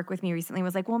people that work with me recently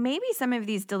was like, well, maybe some of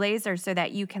these delays are so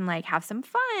that you can like have some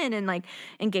fun and like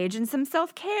engage in some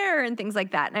self-care and things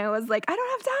like that. And I was like, I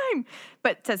don't have time,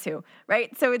 but says who,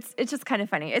 right? So it's just kind of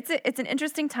funny. It's an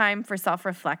interesting time for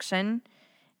self-reflection.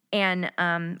 And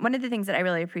one of the things that I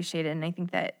really appreciated, and I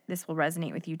think that this will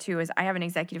resonate with you too, is I have an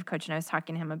executive coach, and I was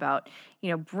talking to him about,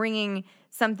 bringing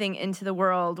something into the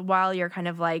world while you're kind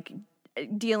of like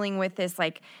dealing with this,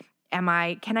 like, can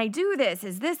I do this?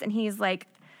 Is this? And he was like,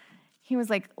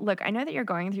 look, I know that you're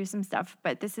going through some stuff,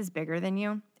 but this is bigger than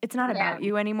you. It's not about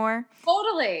you anymore.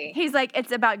 Totally. He's like,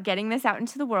 it's about getting this out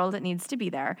into the world. It needs to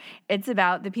be there. It's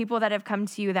about the people that have come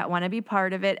to you that want to be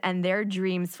part of it and their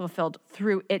dreams fulfilled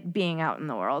through it being out in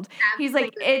the world. Absolutely. He's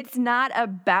like, it's not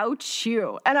about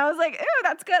you. And I was like, ooh,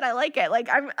 that's good. I like it. Like,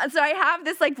 so I have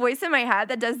this like voice in my head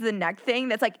that does the neck thing.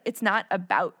 That's like, it's not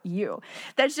about you.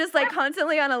 That's just like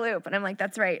constantly on a loop. And I'm like,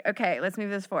 that's right. Okay, let's move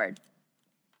this forward.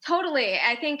 Totally.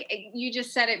 I think you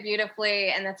just said it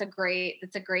beautifully. And that's a great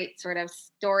sort of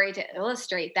story to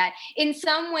illustrate that. In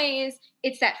some ways,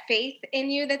 it's that faith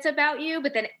in you that's about you,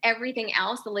 but then everything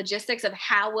else, the logistics of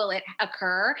how will it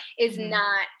occur is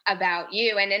not about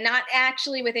you and not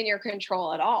actually within your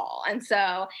control at all. And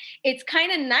so it's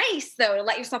kind of nice though, to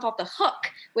let yourself off the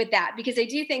hook with that, because I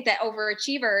do think that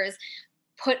overachievers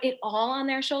put it all on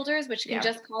their shoulders, which can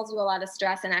just cause you a lot of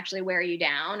stress and actually wear you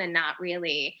down and not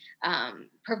really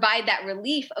provide that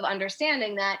relief of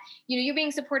understanding that, you're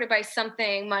being supported by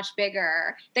something much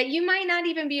bigger that you might not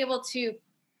even be able to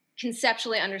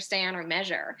conceptually understand or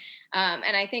measure.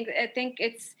 And I think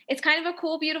it's kind of a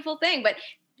cool, beautiful thing, but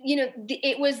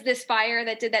it was this fire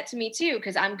that did that to me too,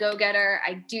 because I'm go-getter.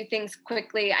 I do things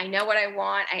quickly. I know what I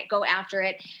want. I go after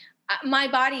it. My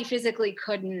body physically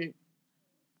couldn't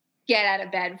get out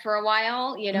of bed for a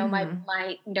while.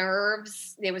 My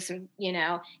nerves, there was some,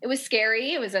 it was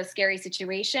scary. It was a scary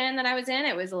situation that I was in.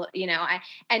 It was,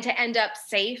 and to end up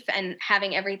safe and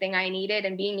having everything I needed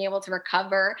and being able to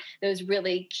recover those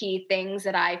really key things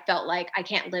that I felt like I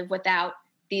can't live without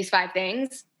these 5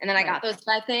 things. And then I got those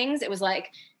 5 things. It was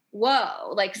like,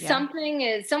 whoa, like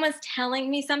someone's telling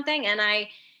me something. And I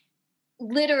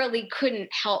literally couldn't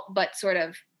help but sort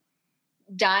of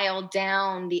dial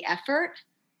down the effort.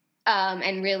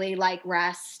 And really like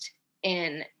rest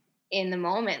in the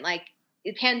moment. Like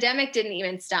the pandemic didn't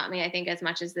even stop me, I think, as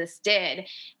much as this did.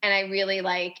 And I really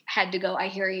like had to go, I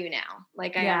hear you now.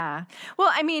 Like,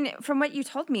 well, I mean, from what you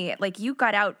told me, like you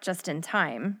got out just in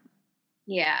time.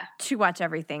 Yeah. To watch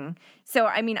everything. So,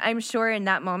 I mean, I'm sure in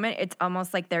that moment, it's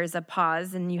almost like there's a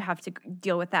pause and you have to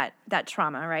deal with that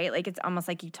trauma, right? Like, it's almost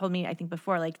like you told me, I think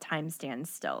before, like time stands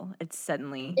still. It's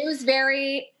suddenly.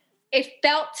 It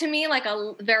felt to me like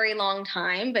a very long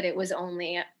time, but it was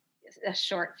only a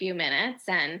short few minutes.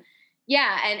 And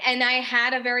and I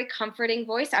had a very comforting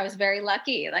voice. I was very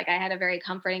lucky. Like I had a very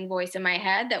comforting voice in my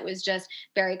head that was just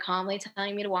very calmly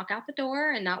telling me to walk out the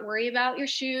door and not worry about your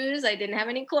shoes. I didn't have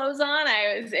any clothes on.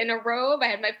 I was in a robe. I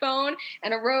had my phone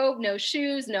and a robe, no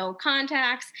shoes, no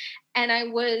contacts. And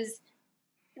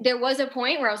there was a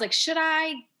point where I was like, should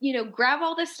I, grab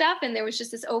all this stuff? And there was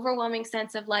just this overwhelming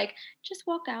sense of like, just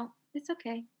walk out. It's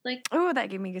okay. Like, oh, that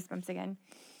gave me goosebumps again.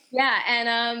 Yeah.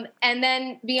 And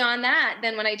then beyond that,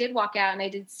 then when I did walk out and I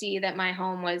did see that my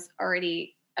home was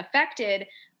already affected,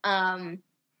 I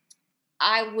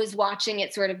was watching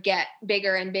it sort of get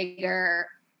bigger and bigger.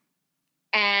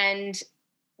 And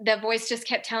the voice just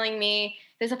kept telling me,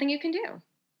 there's nothing you can do.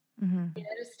 Mm-hmm.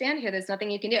 Just stand here. There's nothing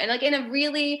you can do. And like in a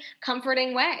really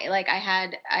comforting way, like I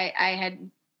had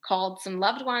called some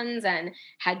loved ones and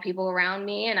had people around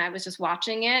me and I was just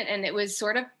watching it and it was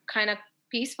sort of kind of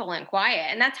peaceful and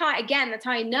quiet. And that's how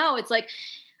I know it's like,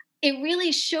 it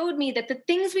really showed me that the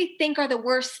things we think are the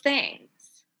worst things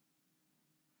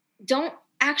don't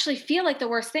actually feel like the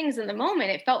worst things in the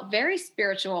moment. It felt very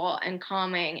spiritual and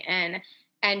calming and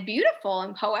beautiful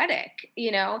and poetic,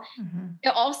 Mm-hmm.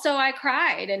 Also, I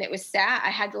cried and it was sad.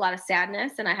 I had a lot of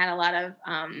sadness and I had a lot of,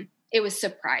 it was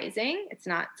surprising. It's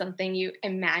not something you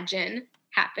imagine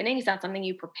happening. It's not something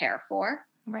you prepare for.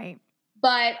 Right.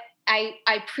 But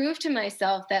I proved to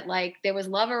myself that like there was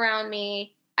love around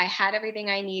me I had everything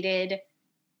I needed,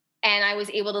 and I was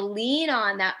able to lean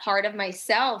on that part of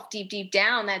myself deep, deep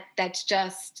down that's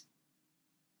just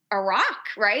a rock,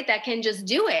 right? That can just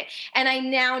do it. And I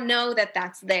now know that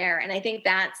that's there. And I think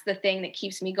that's the thing that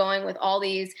keeps me going with all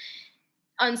these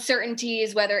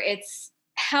uncertainties, whether it's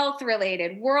health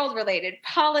related, world related,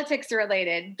 politics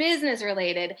related, business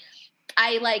related.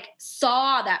 I like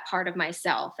saw that part of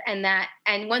myself, and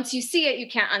once you see it, you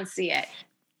can't unsee it.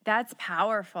 That's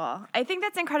powerful. I think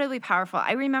that's incredibly powerful.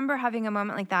 I remember having a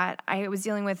moment like that. I was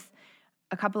dealing with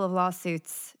a couple of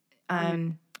lawsuits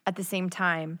at the same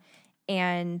time,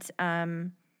 and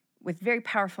with very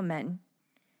powerful men.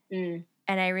 And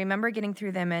I remember getting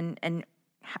through them and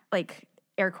like,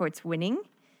 air quotes, winning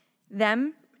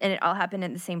them, and it all happened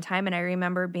at the same time. And I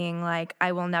remember being like,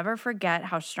 I will never forget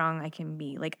how strong I can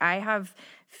be. Like, I have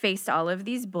faced all of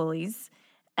these bullies,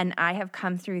 and I have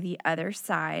come through the other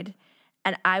side,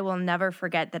 and I will never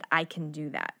forget that I can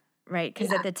do that, right?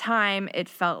 Because at the time, it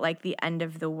felt like the end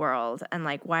of the world, and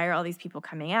like, why are all these people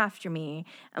coming after me?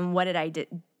 And what did I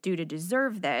do to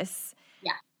deserve this?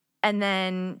 Yeah. And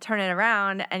then turn it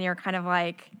around, and you're kind of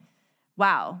like,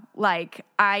 wow, like,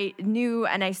 I knew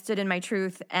and I stood in my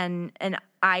truth, and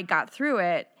I got through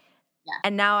it. Yeah.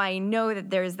 And now I know that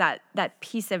there's that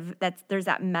piece of there's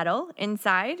that metal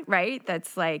inside, right?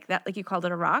 That's like that, like you called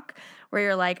it, a rock, where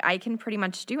you're like, I can pretty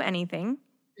much do anything.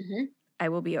 I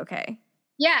will be okay.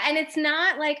 Yeah. And it's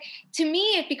not like, to me,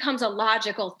 it becomes a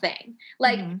logical thing.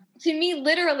 Like, to me,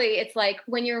 literally, it's like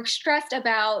when you're stressed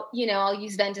about, I'll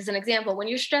use Vent as an example. When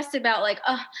you're stressed about like,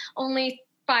 only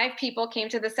 5 people came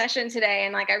to the session today,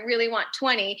 and like, I really want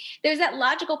 20. There's that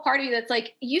logical part of you that's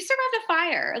like, you survived a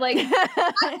fire. Like, 5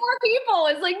 more people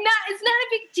is like, it's not a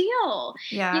big deal.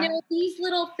 Yeah. These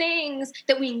little things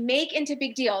that we make into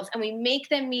big deals, and we make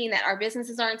them mean that our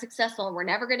businesses aren't successful and we're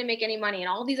never going to make any money and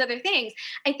all these other things.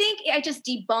 I think I just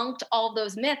debunked all of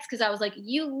those myths, because I was like,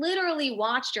 you literally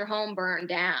watched your home burn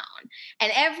down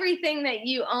and everything that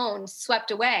you owned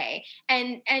swept away,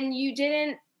 and you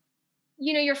didn't,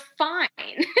 you're fine.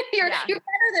 You're better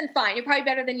than fine. You're probably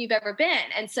better than you've ever been.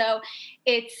 And so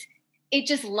it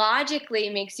just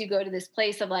logically makes you go to this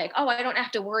place of like, oh, I don't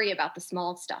have to worry about the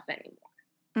small stuff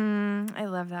anymore. I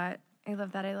love that. I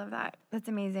love that. That's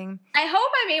amazing. I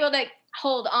hope I'm able to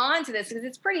hold on to this, because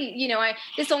it's pretty,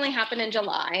 this only happened in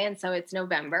July, and so it's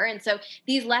November. And so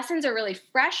these lessons are really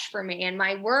fresh for me. And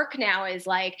my work now is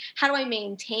like, how do I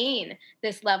maintain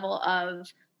this level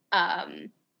of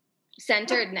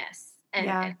centeredness? And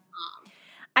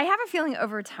I have a feeling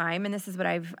over time, and this is what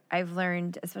I've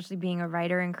learned, especially being a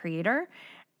writer and creator,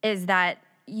 is that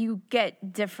you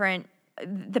get different.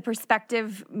 The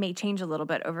perspective may change a little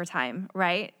bit over time,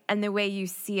 right? And the way you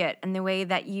see it, and the way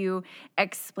that you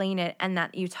explain it, and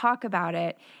that you talk about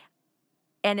it,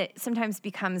 and it sometimes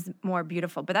becomes more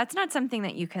beautiful. But that's not something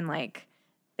that you can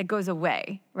that goes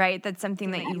away, right? That's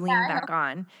something that you lean back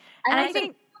on. And I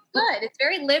think it's good. It's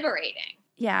very liberating.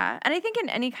 Yeah. And I think in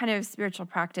any kind of spiritual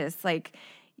practice, like,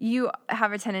 you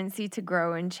have a tendency to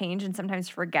grow and change and sometimes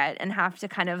forget and have to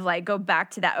kind of go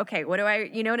back to that. Okay, what do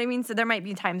you know what I mean? So there might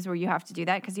be times where you have to do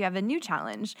that because you have a new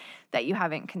challenge that you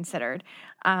haven't considered.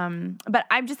 But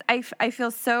I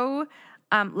feel so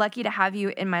lucky to have you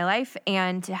in my life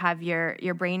and to have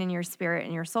your brain and your spirit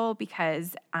and your soul,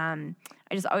 because I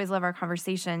just always love our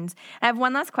conversations. I have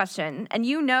one last question, and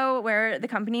you know where the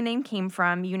company name came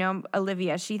from.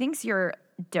 Olivia, she thinks you're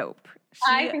dope.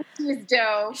 I think she's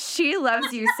dope. She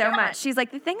loves you so much. She's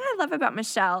like, the thing I love about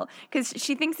Michelle, because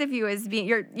she thinks of you as being,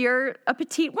 you're a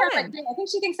petite woman. I think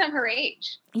she thinks I'm her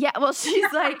age. Yeah, well,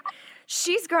 she's like,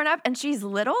 she's grown up and she's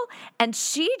little, and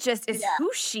she just is who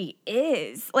she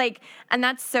is. And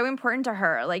that's so important to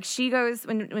her. She goes,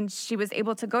 when she was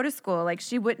able to go to school,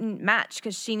 she wouldn't match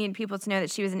because she needed people to know that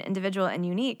she was an individual and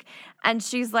unique. And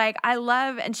she's like, I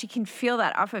love, and she can feel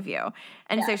that off of you.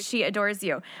 And so she adores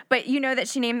you. But you know that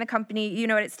she named the company, you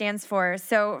know what it stands for.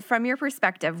 So from your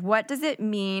perspective, what does it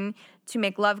mean to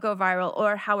make love go viral,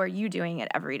 or how are you doing it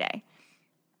every day?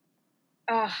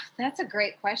 Oh, that's a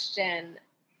great question.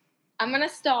 I'm going to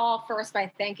stall first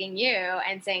by thanking you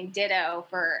and saying ditto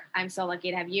for, I'm so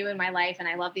lucky to have you in my life, and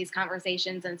I love these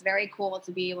conversations, and it's very cool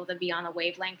to be able to be on a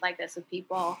wavelength like this with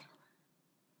people.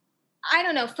 I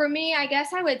don't know. For me, I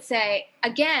guess I would say,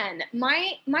 again,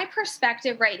 my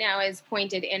perspective right now is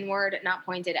pointed inward, not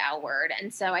pointed outward.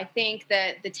 And so I think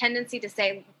that the tendency to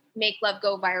say make love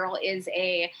go viral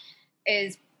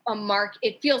is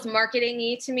it feels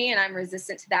marketing-y to me, and I'm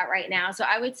resistant to that right now. So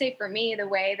I would say for me, the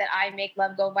way that I make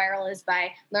love go viral is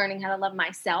by learning how to love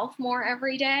myself more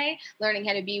every day, learning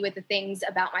how to be with the things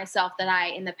about myself that I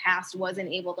in the past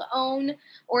wasn't able to own,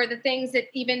 or the things that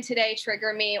even today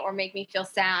trigger me or make me feel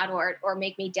sad or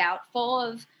make me doubtful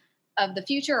of the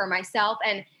future or myself.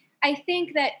 And I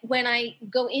think that when I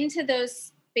go into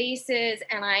those spaces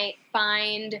and I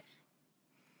find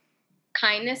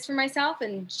kindness for myself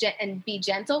and be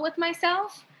gentle with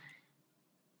myself,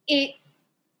 it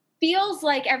feels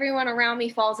like everyone around me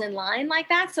falls in line like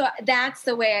that. So that's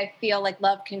the way I feel like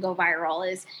love can go viral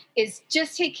is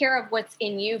just take care of what's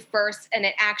in you first, and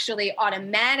it actually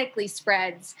automatically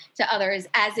spreads to others,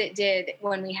 as it did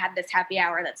when we had this happy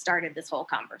hour that started this whole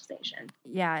conversation.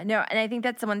 Yeah, no, and I think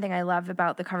that's the one thing I love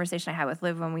about the conversation I had with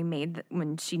Liv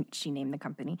when she named the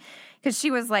company, because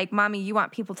she was like, "Mommy, you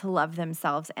want people to love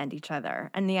themselves and each other,"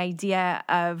 and the idea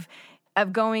of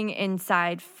going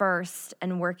inside first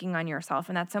and working on yourself.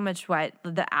 And that's so much what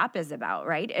the app is about,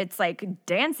 right? It's like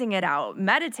dancing it out,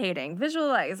 meditating,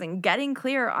 visualizing, getting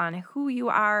clear on who you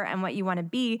are and what you want to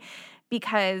be,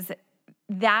 because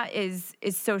that is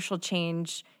social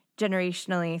change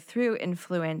generationally through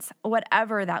influence,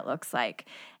 whatever that looks like.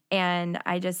 And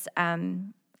I just,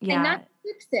 And not to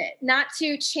fix it, not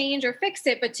to change or fix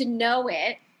it, but to know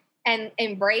it and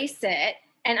embrace it.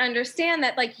 And understand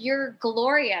that, like, you're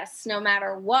glorious no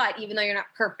matter what, even though you're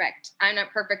not perfect. I'm not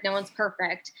perfect. No one's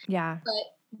perfect. Yeah.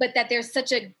 But that there's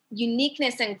such a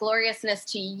uniqueness and gloriousness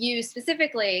to you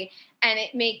specifically. And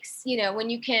it makes, when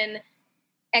you can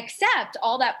accept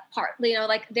all that part,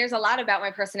 like there's a lot about my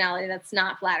personality that's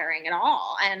not flattering at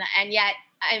all. And yet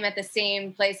I'm at the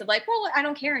same place of like, well, I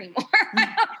don't care anymore.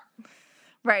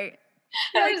 Right.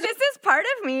 Like, this is part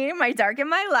of me, my dark and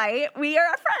my light. We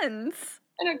are friends.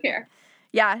 I don't care.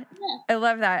 Yeah, I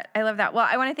love that. Well,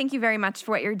 I want to thank you very much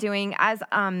for what you're doing. As,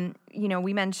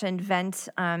 we mentioned Vent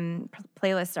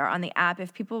playlists are on the app.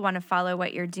 If people want to follow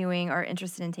what you're doing or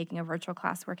interested in taking a virtual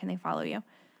class, where can they follow you?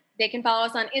 They can follow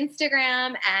us on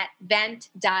Instagram at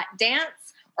vent.dance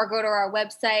or go to our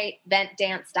website,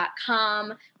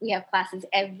 ventdance.com. We have classes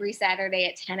every Saturday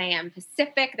at 10 a.m.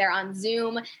 Pacific. They're on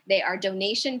Zoom. They are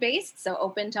donation-based, so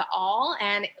open to all.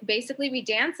 And basically we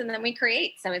dance and then we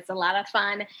create. So it's a lot of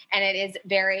fun, and it is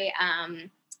very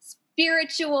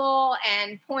spiritual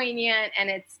and poignant, and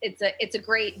it's a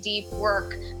great deep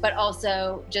work, but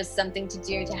also just something to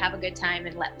do to have a good time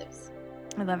and let loose.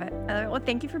 I love it. Well,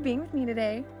 thank you for being with me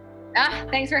today.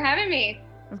 Thanks for having me.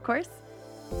 Of course.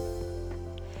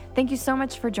 Thank you so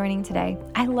much for joining today.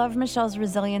 I love Michelle's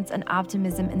resilience and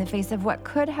optimism in the face of what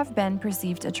could have been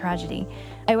perceived a tragedy.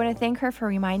 I want to thank her for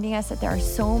reminding us that there are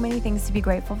so many things to be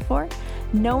grateful for,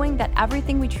 knowing that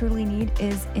everything we truly need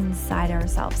is inside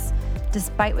ourselves.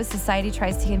 Despite what society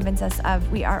tries to convince us of,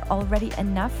 we are already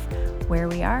enough where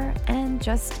we are and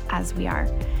just as we are.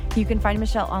 You can find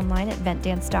Michelle online at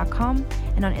ventdance.com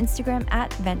and on Instagram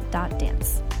at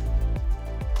vent.dance.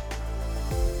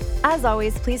 As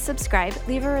always, please subscribe,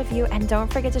 leave a review, and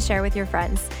don't forget to share with your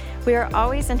friends. We are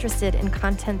always interested in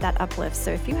content that uplifts, so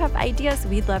if you have ideas,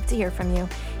 we'd love to hear from you.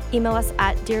 Email us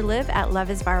at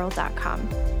dearliv@loveisviral.com.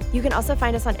 You can also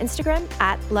find us on Instagram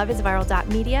at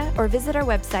loveisviral.media or visit our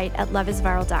website at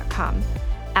loveisviral.com.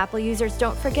 Apple users,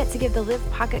 don't forget to give the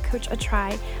Live Pocket Coach a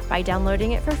try by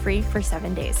downloading it for free for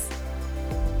 7 days.